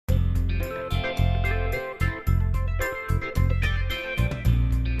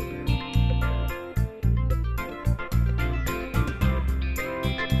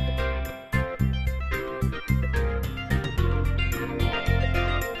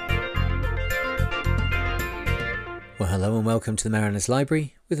Hello and welcome to the Mariner's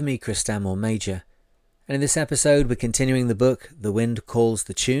Library with me, Chris Stanmore Major. And in this episode we're continuing the book The Wind Calls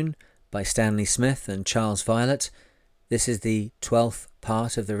the Tune by Stanley Smith and Charles Violet. This is the 12th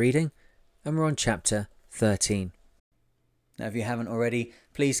part of the reading and we're on chapter 13. Now if you haven't already,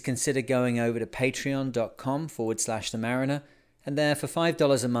 please consider going over to patreon.com/themariner, and there for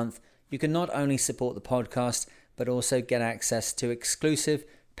 $5 a month you can not only support the podcast but also get access to exclusive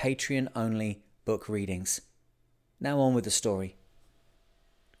Patreon-only book readings. Now on with the story.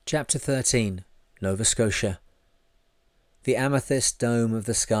 Chapter 13, Nova Scotia. The amethyst dome of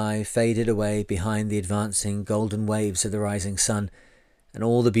the sky faded away behind the advancing golden waves of the rising sun, and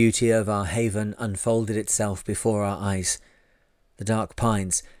all the beauty of our haven unfolded itself before our eyes. The dark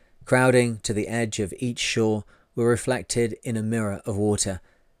pines, crowding to the edge of each shore, were reflected in a mirror of water.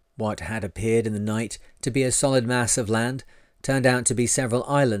 What had appeared in the night to be a solid mass of land turned out to be several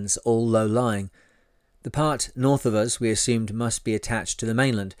islands, all low-lying. The part north of us we assumed must be attached to the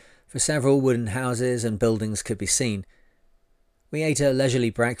mainland, for several wooden houses and buildings could be seen. We ate a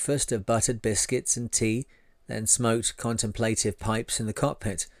leisurely breakfast of buttered biscuits and tea, then smoked contemplative pipes in the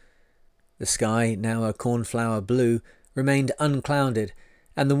cockpit. The sky, now a cornflower blue, remained unclouded,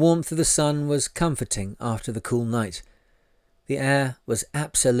 and the warmth of the sun was comforting after the cool night. The air was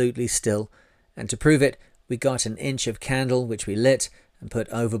absolutely still, and to prove it, we got an inch of candle which we lit and put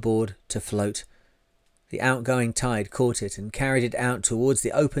overboard to float. The outgoing tide caught it and carried it out towards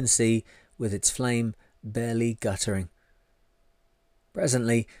the open sea with its flame barely guttering.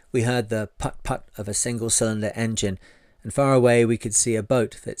 Presently we heard the putt-putt of a single-cylinder engine, and far away we could see a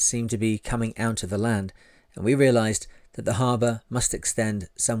boat that seemed to be coming out of the land, and we realised that the harbour must extend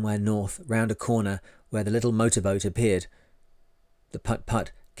somewhere north round a corner where the little motorboat appeared. The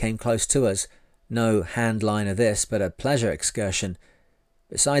putt-putt came close to us, no hand liner this, but a pleasure excursion.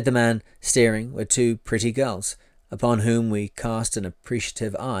 Beside the man steering were two pretty girls, upon whom we cast an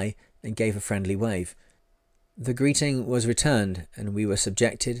appreciative eye and gave a friendly wave. The greeting was returned, and we were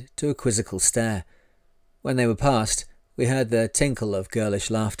subjected to a quizzical stare. When they were past, we heard the tinkle of girlish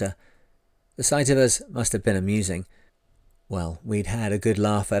laughter. The sight of us must have been amusing. Well, we'd had a good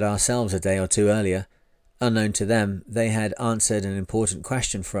laugh at ourselves a day or two earlier. Unknown to them, they had answered an important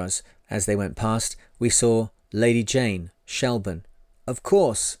question for us. As they went past, we saw Lady Jane, Shelburne. Of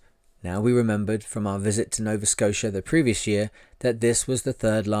course! Now we remembered from our visit to Nova Scotia the previous year that this was the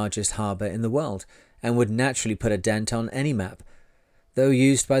third largest harbour in the world, and would naturally put a dent on any map. Though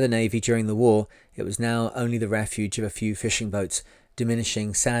used by the Navy during the war, it was now only the refuge of a few fishing boats,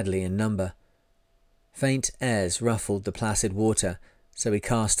 diminishing sadly in number. Faint airs ruffled the placid water, so we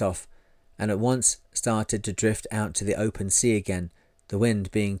cast off, and at once started to drift out to the open sea again, the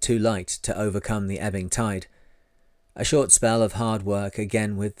wind being too light to overcome the ebbing tide. A short spell of hard work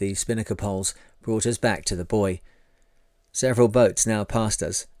again with the spinnaker poles brought us back to the buoy. Several boats now passed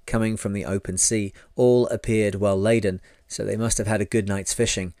us, coming from the open sea. All appeared well laden, so they must have had a good night's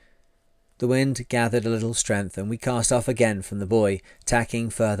fishing. The wind gathered a little strength, and we cast off again from the buoy, tacking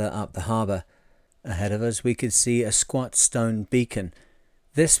further up the harbour. Ahead of us we could see a squat stone beacon.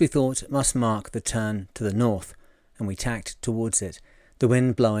 This we thought must mark the turn to the north, and we tacked towards it, the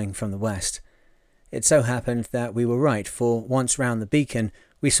wind blowing from the west. It so happened that we were right, for once round the beacon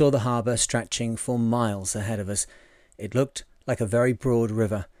we saw the harbour stretching for miles ahead of us. It looked like a very broad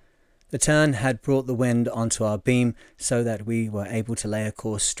river. The turn had brought the wind onto our beam, so that we were able to lay a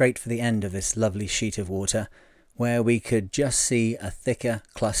course straight for the end of this lovely sheet of water, where we could just see a thicker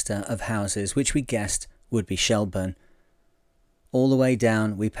cluster of houses which we guessed would be Shelburne. All the way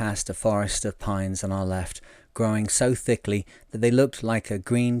down we passed a forest of pines on our left, growing so thickly that they looked like a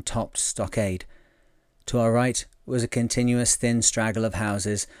green-topped stockade. To our right was a continuous thin straggle of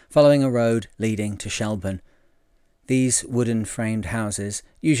houses, following a road leading to Shelburne. These wooden-framed houses,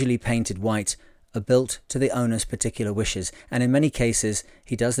 usually painted white, are built to the owner's particular wishes, and in many cases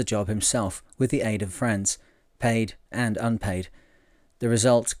he does the job himself with the aid of friends, paid and unpaid. The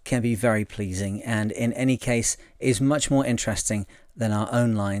result can be very pleasing, and in any case is much more interesting than our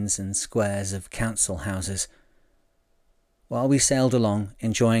own lines and squares of council houses. While we sailed along,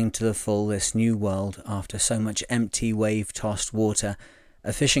 enjoying to the full this new world after so much empty wave-tossed water,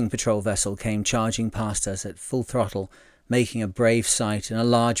 a fishing patrol vessel came charging past us at full throttle, making a brave sight in a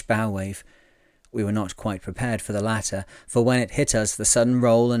large bow wave. We were not quite prepared for the latter, for when it hit us the sudden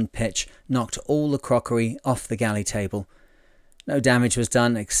roll and pitch knocked all the crockery off the galley table. No damage was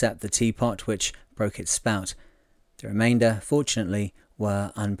done except the teapot, which broke its spout. The remainder, fortunately,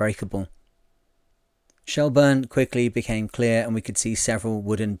 were unbreakable. Shelburne quickly became clear, and we could see several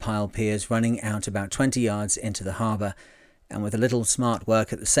wooden pile piers running out about 20 yards into the harbour, and with a little smart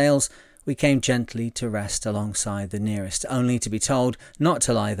work at the sails, we came gently to rest alongside the nearest, only to be told not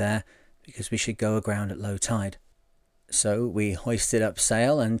to lie there because we should go aground at low tide. So we hoisted up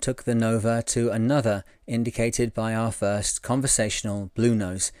sail and took the Nova to another, indicated by our first conversational blue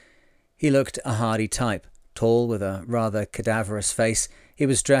nose. He looked a hardy type, tall with a rather cadaverous face. He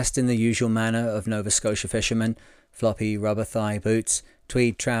was dressed in the usual manner of Nova Scotia fishermen, floppy rubber thigh boots,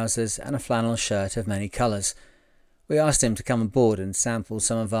 tweed trousers and a flannel shirt of many colours. We asked him to come aboard and sample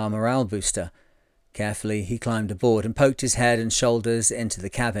some of our morale booster. Carefully he climbed aboard and poked his head and shoulders into the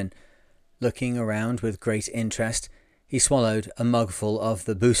cabin. Looking around with great interest, he swallowed a mugful of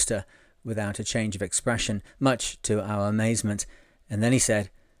the booster without a change of expression, much to our amazement, and then he said,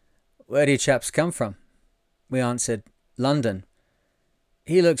 "Where do you chaps come from?" We answered, "London."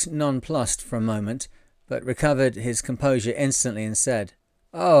 He looked nonplussed for a moment, but recovered his composure instantly and said,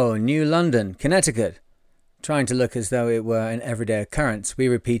 "Oh, New London, Connecticut." Trying to look as though it were an everyday occurrence, we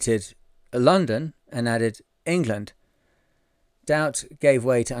repeated, "London," and added, "England." Doubt gave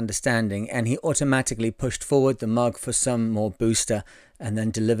way to understanding, and he automatically pushed forward the mug for some more booster, and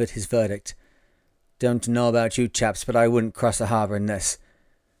then delivered his verdict. "Don't know about you chaps, but I wouldn't cross the harbour in this."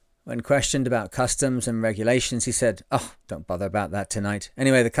 When questioned about customs and regulations, he said, "Oh, don't bother about that tonight.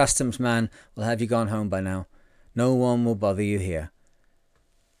 Anyway, the customs man will have you gone home by now. No one will bother you here."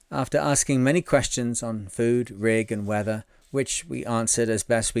 After asking many questions on food, rig and weather, which we answered as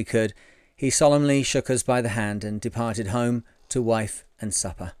best we could, he solemnly shook us by the hand and departed home to wife and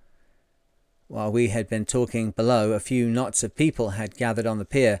supper. While we had been talking below, a few knots of people had gathered on the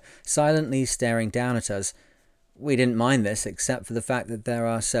pier, silently staring down at us. We didn't mind this, except for the fact that there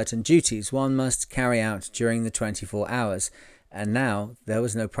are certain duties one must carry out during the 24 hours, and now there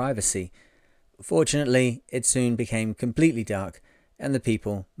was no privacy. Fortunately, it soon became completely dark, and the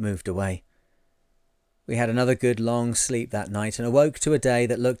people moved away. We had another good long sleep that night and awoke to a day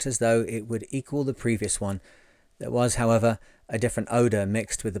that looked as though it would equal the previous one. There was, however, a different odour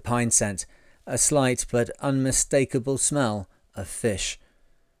mixed with the pine scent, a slight but unmistakable smell of fish.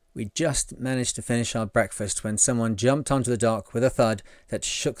 We just managed to finish our breakfast when someone jumped onto the dock with a thud that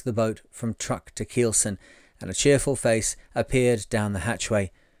shook the boat from truck to keelson, and a cheerful face appeared down the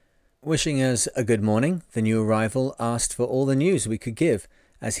hatchway. Wishing us a good morning, the new arrival asked for all the news we could give,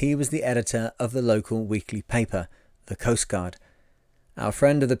 as he was the editor of the local weekly paper, the Coast Guard. Our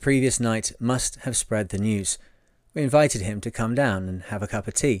friend of the previous night must have spread the news. We invited him to come down and have a cup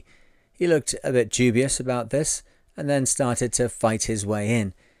of tea. He looked a bit dubious about this, and then started to fight his way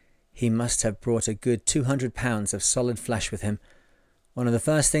in. He must have brought a good 200 pounds of solid flesh with him. One of the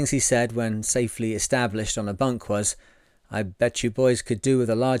first things he said when safely established on a bunk was, "I bet you boys could do with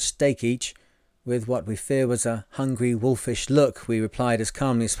a large steak each." With what we fear was a hungry, wolfish look, we replied as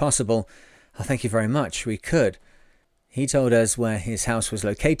calmly as possible, "Oh, thank you very much, we could." He told us where his house was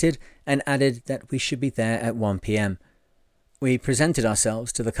located and added that we should be there at 1 p.m. We presented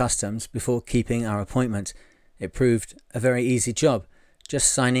ourselves to the customs before keeping our appointment. It proved a very easy job,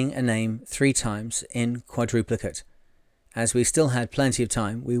 just signing a name 3 times in quadruplicate. As we still had plenty of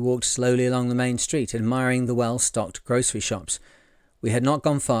time, we walked slowly along the main street, admiring the well-stocked grocery shops. We had not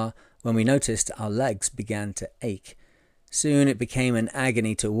gone far when we noticed our legs began to ache. Soon it became an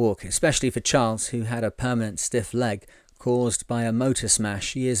agony to walk, especially for Charles, who had a permanent stiff leg caused by a motor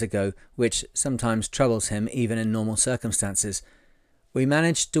smash years ago, which sometimes troubles him even in normal circumstances. We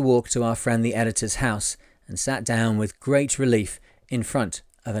managed to walk to our friend the editor's house and sat down with great relief in front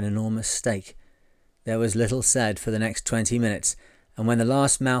of an enormous steak. There was little said for the next 20 minutes, and when the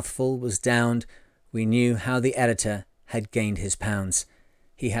last mouthful was downed, we knew how the editor had gained his pounds.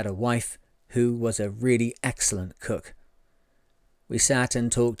 He had a wife who was a really excellent cook. We sat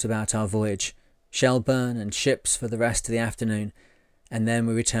and talked about our voyage, Shelburne and ships for the rest of the afternoon, and then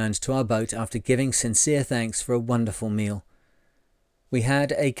we returned to our boat after giving sincere thanks for a wonderful meal. We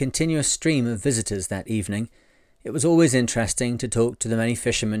had a continuous stream of visitors that evening. It was always interesting to talk to the many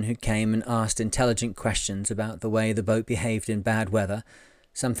fishermen who came and asked intelligent questions about the way the boat behaved in bad weather,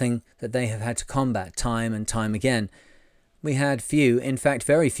 something that they have had to combat time and time again. We had few, in fact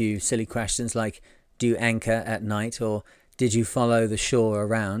very few, silly questions like, "Do you anchor at night?" or "Did you follow the shore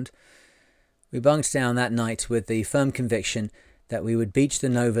around?" We bunked down that night with the firm conviction that we would beach the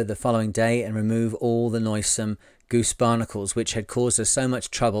Nova the following day and remove all the noisome goose barnacles which had caused us so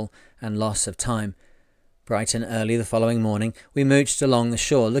much trouble and loss of time. Bright and early the following morning, we mooched along the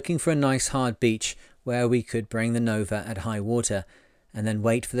shore, looking for a nice hard beach where we could bring the Nova at high water, and then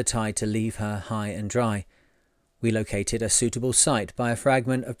wait for the tide to leave her high and dry. We located a suitable site by a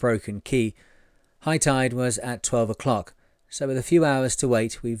fragment of broken quay. High tide was at 12 o'clock, so with a few hours to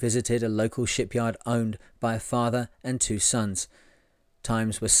wait, we visited a local shipyard owned by a father and 2 sons.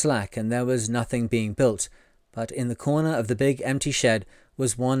 Times were slack and there was nothing being built, but in the corner of the big empty shed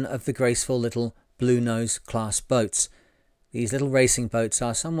was one of the graceful little Bluenose class boats. These little racing boats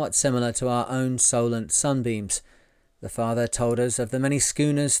are somewhat similar to our own Solent Sunbeams. The father told us of the many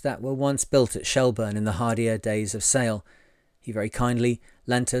schooners that were once built at Shelburne in the hardier days of sail. He very kindly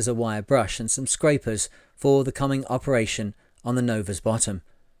lent us a wire brush and some scrapers for the coming operation on the Nova's bottom.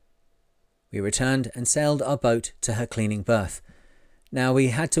 We returned and sailed our boat to her cleaning berth. Now we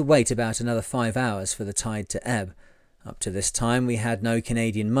had to wait about another 5 hours for the tide to ebb. Up to this time we had no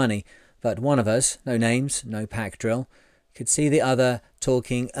Canadian money, but one of us, no names, no pack drill, could see the other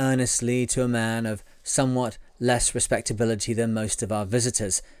talking earnestly to a man of somewhat less respectability than most of our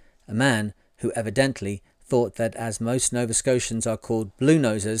visitors, a man who evidently thought that as most Nova Scotians are called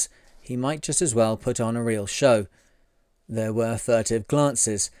Bluenosers, he might just as well put on a real show. There were furtive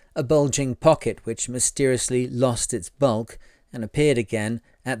glances, a bulging pocket which mysteriously lost its bulk and appeared again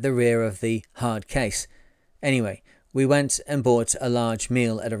at the rear of the hard case. Anyway, we went and bought a large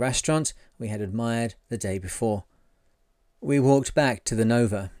meal at a restaurant we had admired the day before. We walked back to the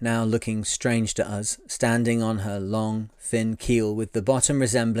Nova, now looking strange to us, standing on her long, thin keel with the bottom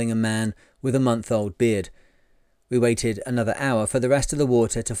resembling a man with a month-old beard. We waited another hour for the rest of the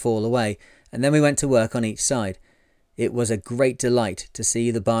water to fall away, and then we went to work on each side. It was a great delight to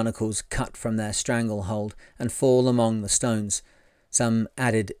see the barnacles cut from their stranglehold and fall among the stones. Some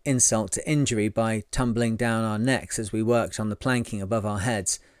added insult to injury by tumbling down our necks as we worked on the planking above our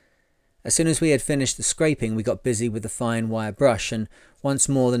heads. As soon as we had finished the scraping, we got busy with the fine wire brush, and once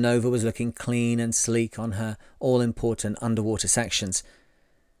more the Nova was looking clean and sleek on her all-important underwater sections.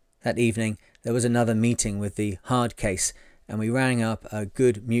 That evening there was another meeting with the hard case, and we rang up a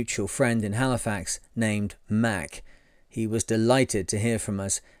good mutual friend in Halifax named Mac. He was delighted to hear from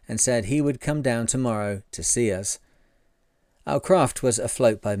us, and said he would come down tomorrow to see us. Our craft was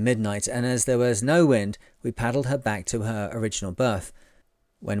afloat by midnight, and as there was no wind, we paddled her back to her original berth.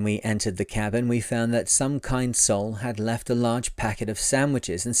 When we entered the cabin, we found that some kind soul had left a large packet of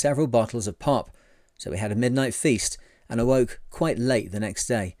sandwiches and several bottles of pop, so we had a midnight feast and awoke quite late the next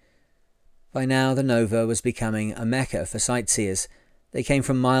day. By now the Nova was becoming a mecca for sightseers. They came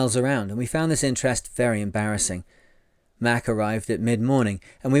from miles around, and we found this interest very embarrassing. Mac arrived at mid-morning,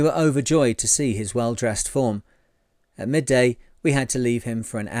 and we were overjoyed to see his well-dressed form. At midday we had to leave him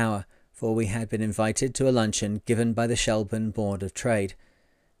for an hour, for we had been invited to a luncheon given by the Shelburne Board of Trade.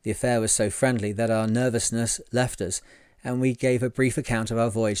 The affair was so friendly that our nervousness left us, and we gave a brief account of our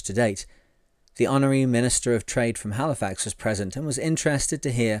voyage to date. The Honorary Minister of Trade from Halifax was present and was interested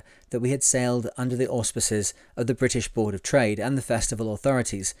to hear that we had sailed under the auspices of the British Board of Trade and the festival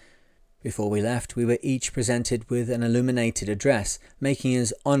authorities. Before we left, we were each presented with an illuminated address, making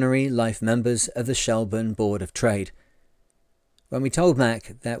us honorary life members of the Shelburne Board of Trade. When we told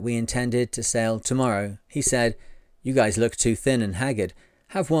Mac that we intended to sail tomorrow, he said, "You guys look too thin and haggard.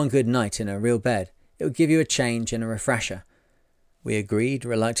 Have one good night in a real bed. It would give you a change and a refresher." We agreed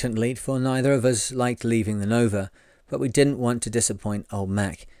reluctantly, for neither of us liked leaving the Nova, but we didn't want to disappoint old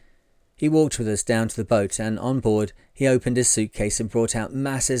Mac. He walked with us down to the boat, and on board he opened his suitcase and brought out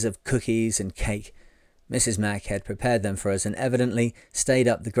masses of cookies and cake. Mrs. Mac had prepared them for us and evidently stayed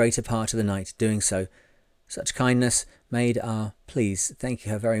up the greater part of the night doing so. Such kindness made our "please, thank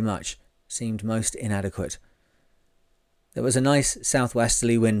you very much" seemed most inadequate. There was a nice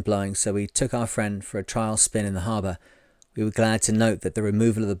southwesterly wind blowing, so we took our friend for a trial spin in the harbour. We were glad to note that the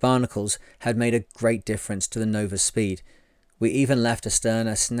removal of the barnacles had made a great difference to the Nova's speed. We even left astern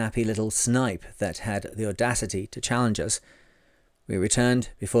a snappy little snipe that had the audacity to challenge us. We returned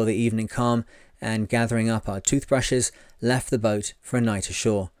before the evening calm, and gathering up our toothbrushes, left the boat for a night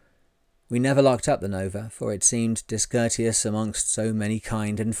ashore. We never locked up the Nova, for it seemed discourteous amongst so many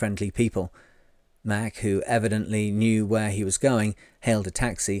kind and friendly people. Mac, who evidently knew where he was going, hailed a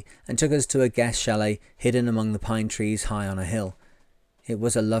taxi and took us to a guest chalet hidden among the pine trees high on a hill. It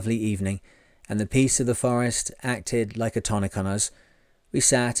was a lovely evening, and the peace of the forest acted like a tonic on us. We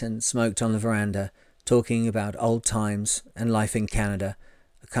sat and smoked on the veranda, talking about old times and life in Canada,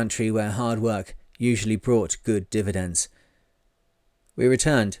 a country where hard work usually brought good dividends. We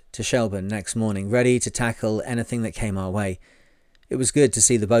returned to Shelburne next morning, ready to tackle anything that came our way. It was good to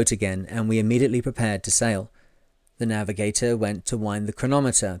see the boat again, and we immediately prepared to sail. The navigator went to wind the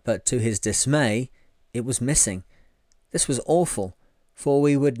chronometer, but to his dismay, it was missing. This was awful, for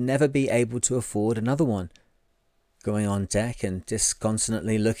we would never be able to afford another one. Going on deck and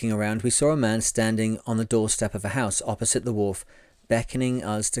disconsolately looking around, we saw a man standing on the doorstep of a house opposite the wharf, beckoning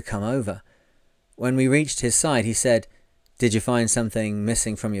us to come over. When we reached his side, he said, "Did you find something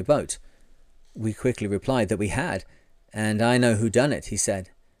missing from your boat?" We quickly replied that we had, "And I know who done it," he said,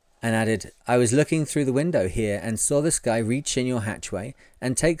 and added, "I was looking through the window here and saw this guy reach in your hatchway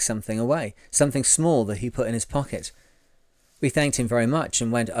and take something away, something small that he put in his pocket." We thanked him very much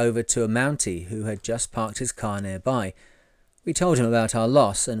and went over to a Mountie who had just parked his car nearby. We told him about our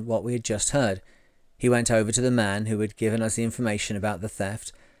loss and what we had just heard. He went over to the man who had given us the information about the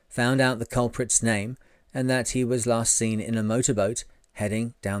theft, found out the culprit's name, and that he was last seen in a motorboat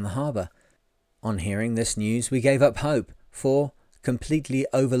heading down the harbour. On hearing this news, we gave up hope, for, completely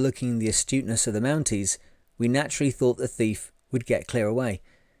overlooking the astuteness of the Mounties, we naturally thought the thief would get clear away.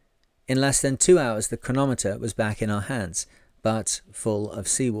 In less than 2 hours, the chronometer was back in our hands, but full of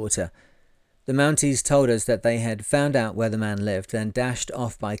seawater. The Mounties told us that they had found out where the man lived and dashed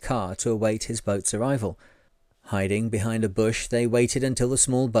off by car to await his boat's arrival. Hiding behind a bush, they waited until the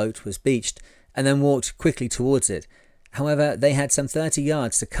small boat was beached and then walked quickly towards it. However, they had some 30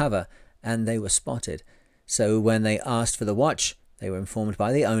 yards to cover and they were spotted. So when they asked for the watch, they were informed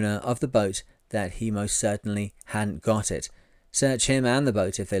by the owner of the boat that he most certainly hadn't got it. Search him and the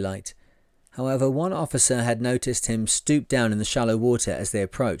boat if they liked. However, one officer had noticed him stoop down in the shallow water as they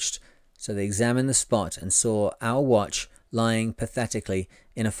approached, so they examined the spot and saw our watch lying pathetically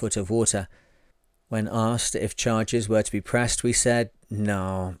in a foot of water. When asked if charges were to be pressed, we said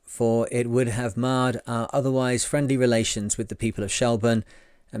no, for it would have marred our otherwise friendly relations with the people of Shelburne,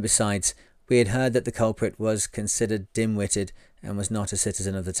 and besides, we had heard that the culprit was considered dim-witted and was not a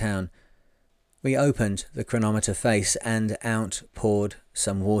citizen of the town. We opened the chronometer face and out poured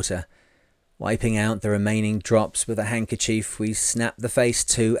some water. Wiping out the remaining drops with a handkerchief, we snapped the face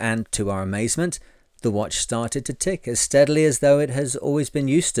to, and to our amazement, the watch started to tick as steadily as though it has always been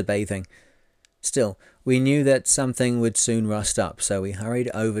used to bathing. Still, we knew that something would soon rust up, so we hurried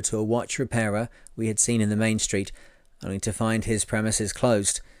over to a watch repairer we had seen in the main street, only to find his premises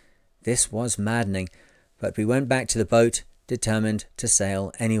closed. This was maddening, but we went back to the boat, determined to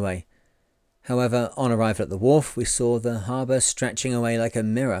sail anyway. However, on arrival at the wharf, we saw the harbour stretching away like a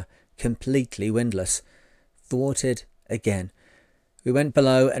mirror, completely windless. Thwarted again. We went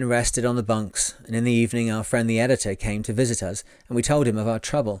below and rested on the bunks, and in the evening our friend the editor came to visit us, and we told him of our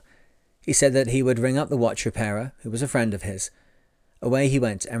trouble. He said that he would ring up the watch repairer, who was a friend of his. Away he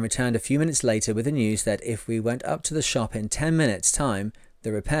went, and returned a few minutes later with the news that if we went up to the shop in 10 minutes' time,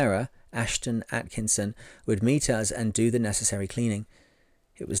 the repairer, Ashton Atkinson, would meet us and do the necessary cleaning.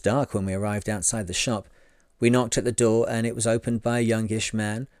 It was dark when we arrived outside the shop. We knocked at the door, and it was opened by a youngish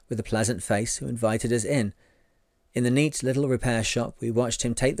man with a pleasant face who invited us in. In the neat little repair shop, we watched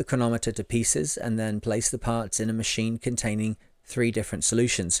him take the chronometer to pieces and then place the parts in a machine containing 3 different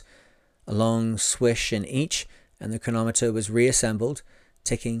solutions. A long swish in each, and the chronometer was reassembled,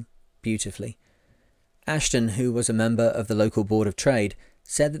 ticking beautifully. Ashton, who was a member of the local Board of Trade,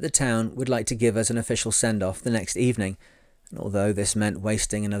 said that the town would like to give us an official send-off the next evening, and although this meant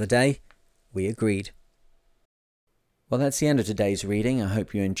wasting another day, we agreed. Well, that's the end of today's reading. I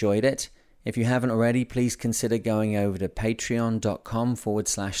hope you enjoyed it. If you haven't already, please consider going over to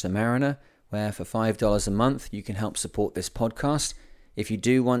patreon.com/themariner, where for $5 a month you can help support this podcast. If you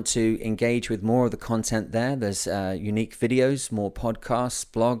do want to engage with more of the content there, there's unique videos, more podcasts,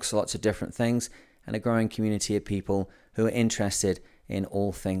 blogs, lots of different things, and a growing community of people who are interested in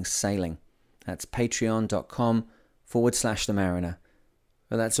all things sailing. That's patreon.com/themariner.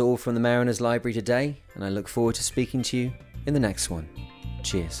 Well, that's all from the Mariner's Library today, and I look forward to speaking to you in the next one.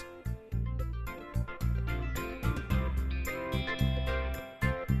 Cheers.